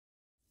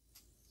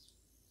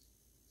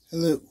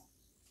Hello.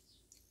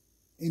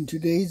 In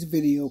today's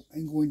video,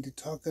 I'm going to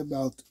talk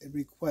about a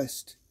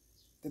request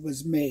that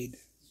was made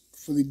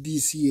for the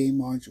DCA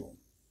module.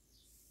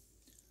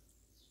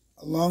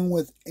 Along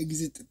with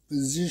exit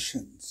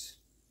positions,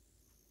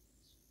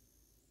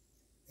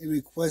 a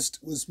request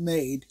was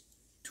made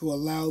to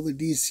allow the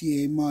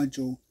DCA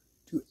module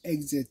to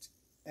exit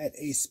at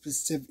a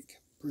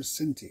specific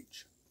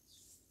percentage.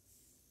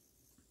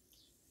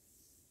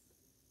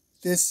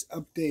 This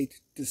update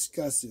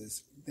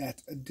discusses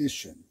that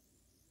addition,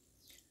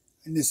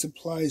 and this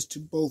applies to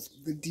both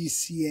the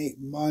DCA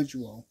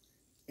module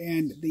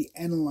and the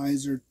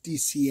Analyzer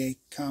DCA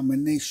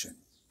combination.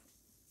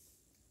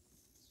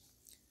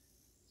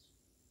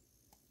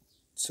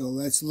 So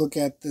let's look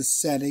at the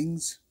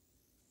settings.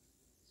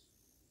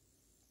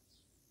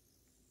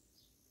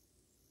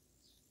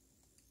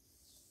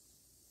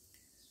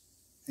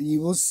 And you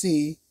will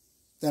see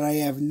that I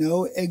have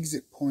no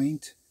exit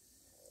point,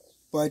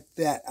 but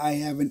that I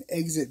have an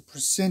exit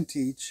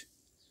percentage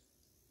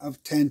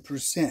of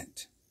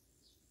 10%.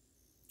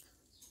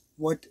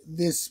 What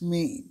this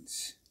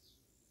means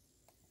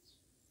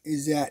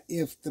is that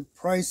if the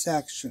price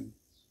action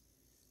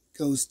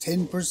goes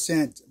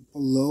 10%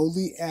 below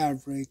the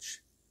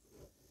average,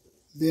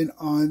 then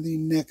on the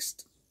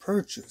next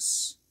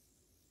purchase,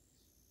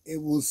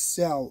 it will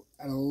sell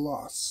at a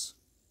loss.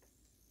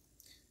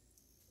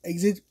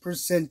 Exit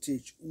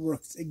percentage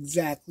works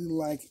exactly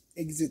like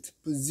exit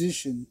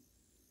position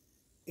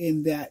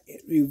in that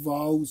it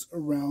revolves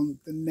around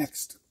the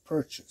next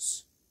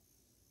purchase.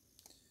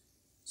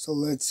 So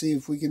let's see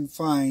if we can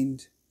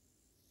find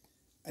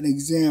an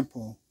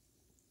example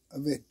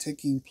of it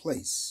taking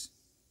place.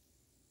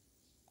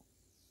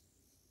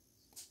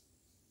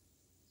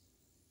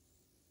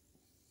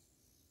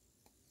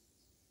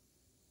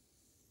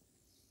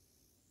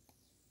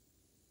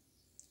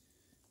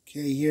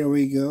 Okay, here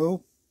we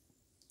go.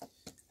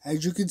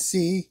 As you can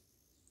see,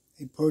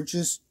 a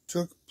purchase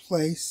took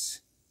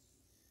place.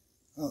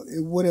 Well,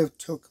 it would have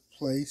took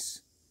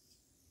place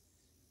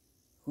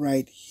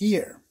right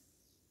here.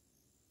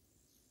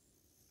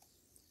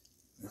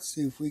 Let's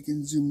see if we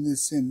can zoom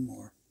this in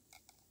more.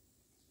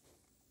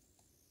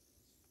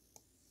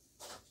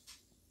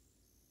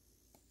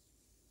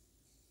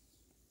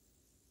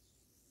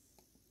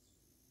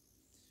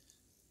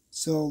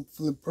 So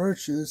for the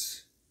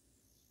purchase,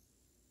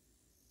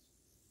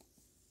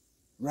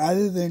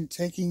 rather than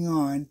taking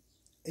on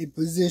a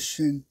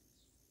position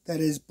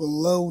that is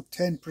below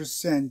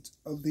 10%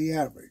 of the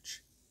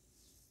average,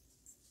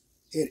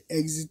 it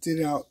exited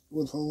out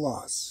with a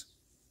loss.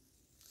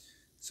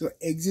 So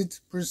exit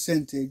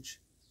percentage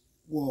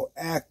will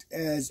act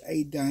as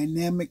a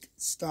dynamic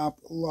stop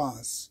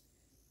loss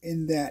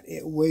in that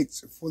it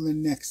waits for the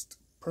next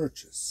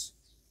purchase.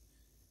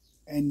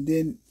 And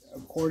then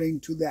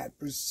according to that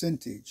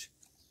percentage,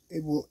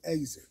 it will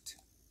exit.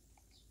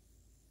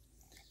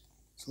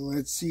 So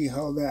let's see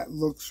how that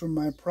looks for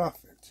my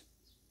profit.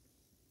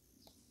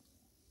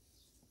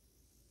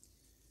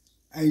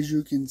 As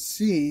you can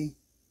see,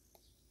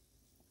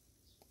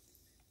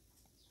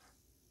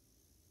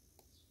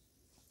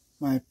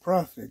 my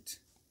profit,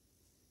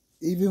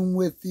 even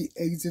with the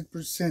exit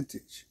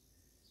percentage,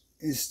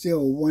 is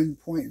still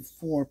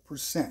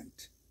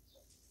 1.4%.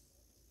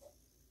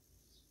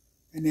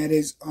 And that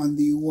is on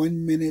the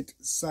 1 minute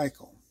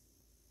cycle.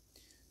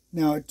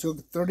 Now it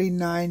took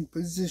 39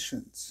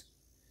 positions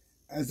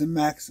as a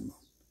maximum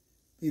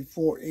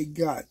before it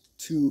got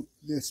to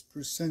this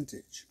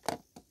percentage.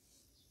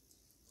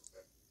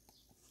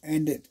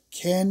 And it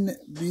can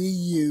be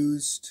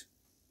used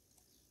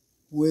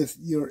with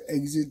your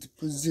exit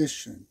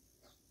position.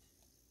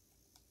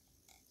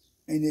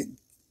 And in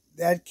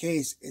that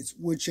case, it's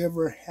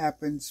whichever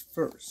happens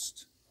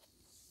first.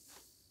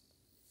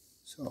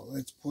 So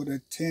let's put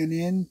a 10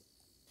 in.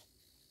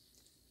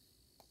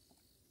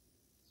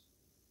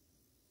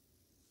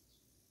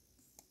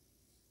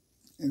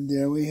 And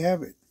there we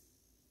have it.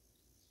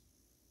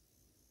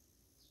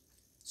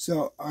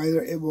 So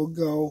either it will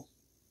go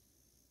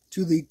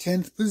to the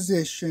 10th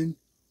position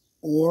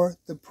or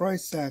the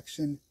price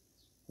action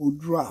will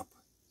drop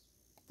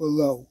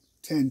below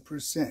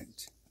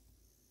 10%.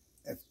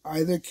 If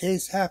either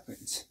case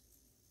happens,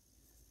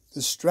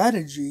 the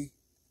strategy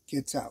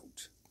gets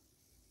out.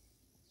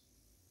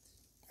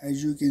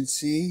 As you can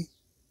see,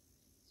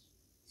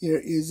 here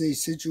is a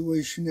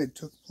situation that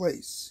took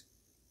place.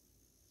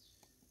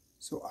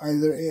 So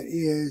either it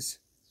is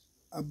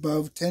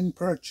above 10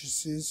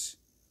 purchases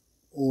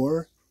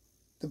or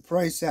the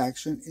price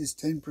action is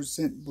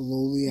 10%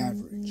 below the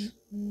average.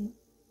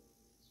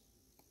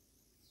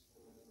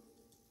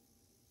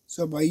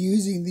 So by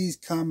using these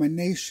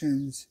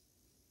combinations,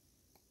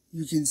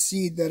 you can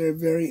see that a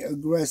very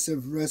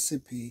aggressive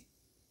recipe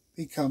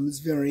becomes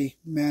very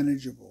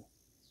manageable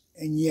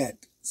and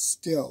yet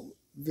still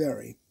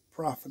very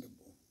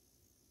profitable.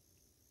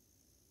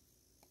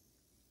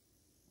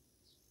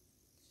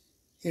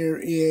 Here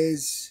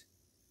is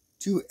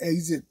 2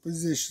 exit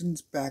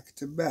positions back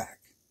to back,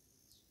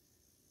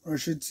 or I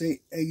should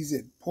say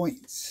exit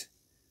points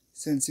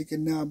since it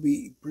can now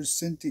be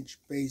percentage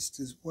based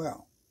as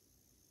well.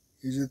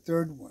 Here's a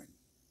third one.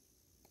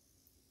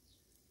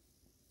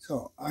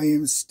 So I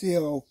am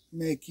still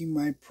making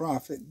my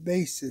profit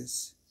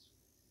basis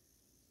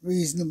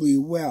reasonably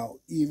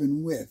well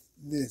even with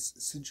this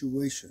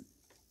situation.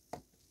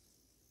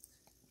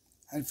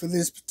 And for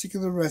this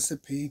particular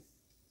recipe,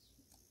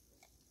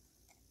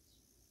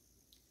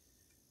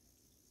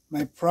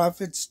 my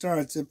profit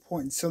starts at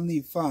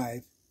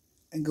 0.75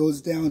 and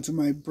goes down to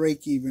my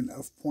break even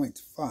of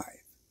 0.5.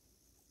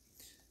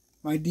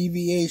 My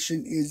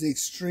deviation is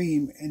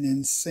extreme and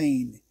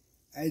insane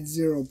at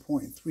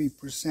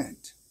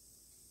 0.3%.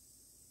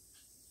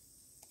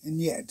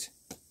 And yet,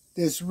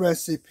 this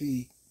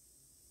recipe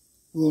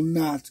will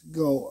not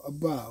go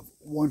above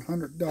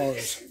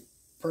 $100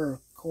 per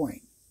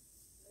coin.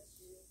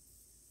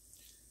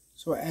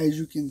 So as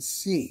you can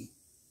see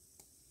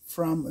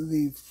from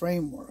the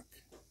framework,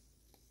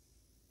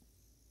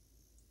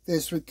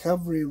 this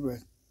recovery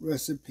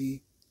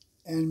recipe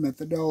and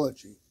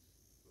methodology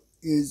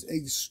is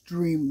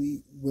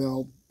extremely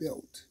well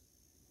built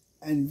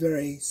and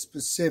very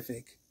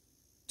specific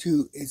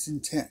to its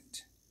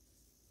intent.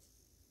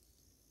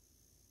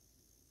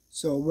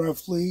 So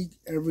roughly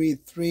every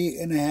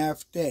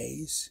 3.5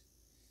 days,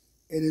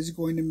 it is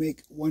going to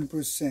make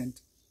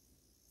 1%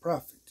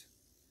 profit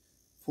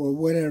for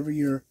whatever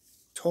your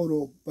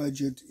total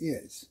budget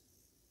is.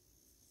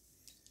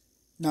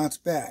 Not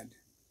bad,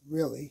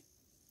 really,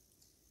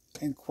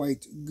 and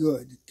quite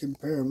good,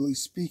 comparably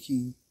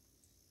speaking,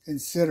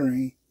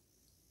 considering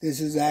this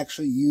is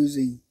actually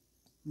using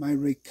my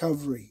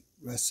recovery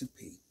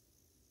recipe.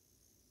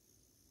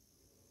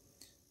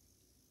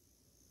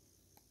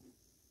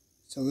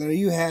 So there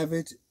you have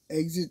it,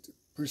 exit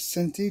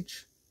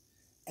percentage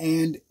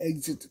and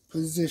exit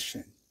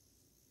position.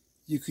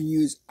 You can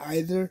use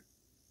either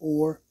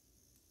or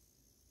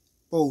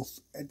both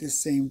at the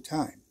same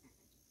time.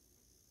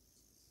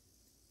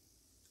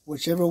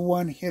 Whichever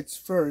one hits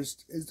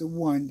first is the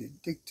one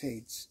that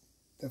dictates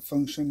the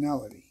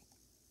functionality.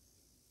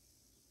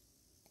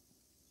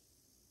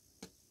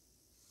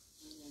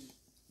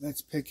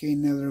 Let's pick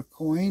another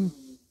coin.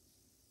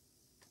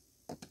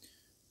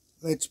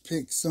 Let's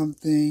pick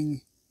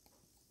something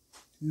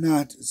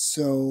not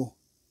so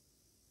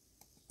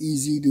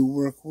easy to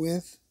work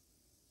with.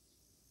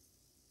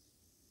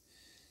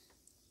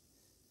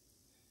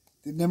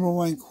 The number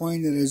one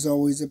coin that is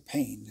always a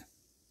pain.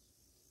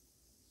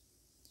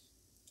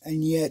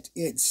 And yet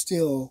it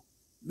still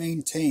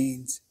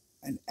maintains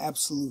an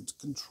absolute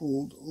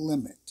controlled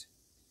limit,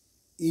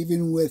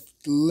 even with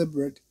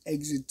deliberate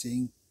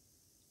exiting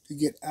to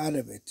get out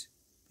of it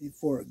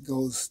before it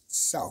goes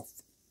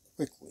south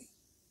quickly.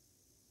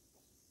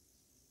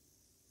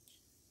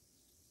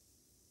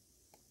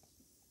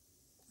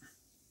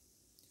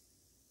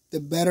 The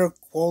better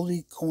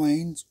quality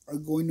coins are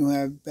going to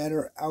have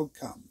better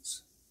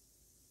outcomes,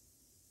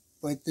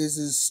 but this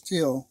is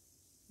still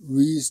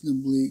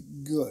reasonably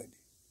good,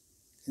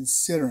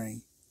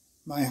 considering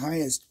my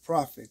highest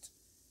profit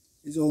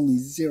is only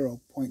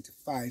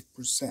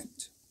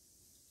 0.5%.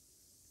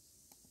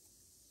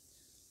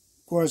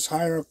 Of course,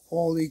 higher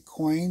quality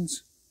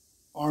coins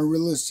are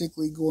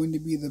realistically going to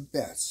be the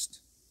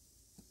best,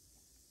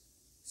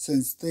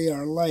 since they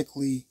are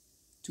likely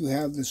to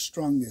have the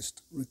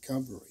strongest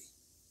recovery.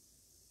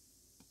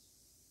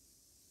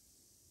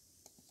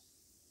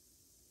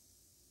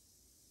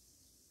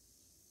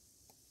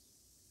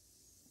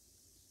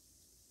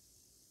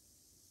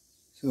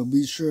 So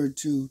be sure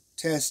to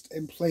test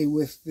and play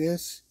with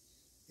this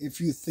if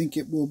you think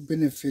it will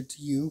benefit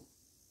you.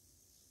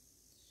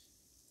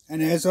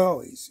 And as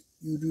always,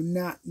 you do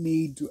not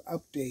need to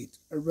update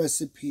a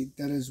recipe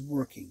that is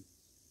working.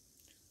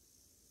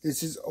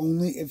 This is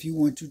only if you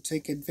want to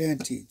take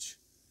advantage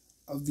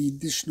of the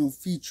additional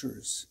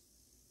features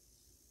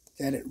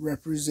that it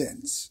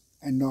represents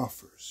and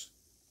offers.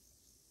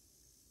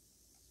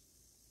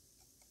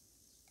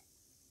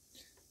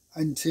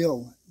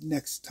 Until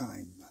next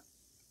time.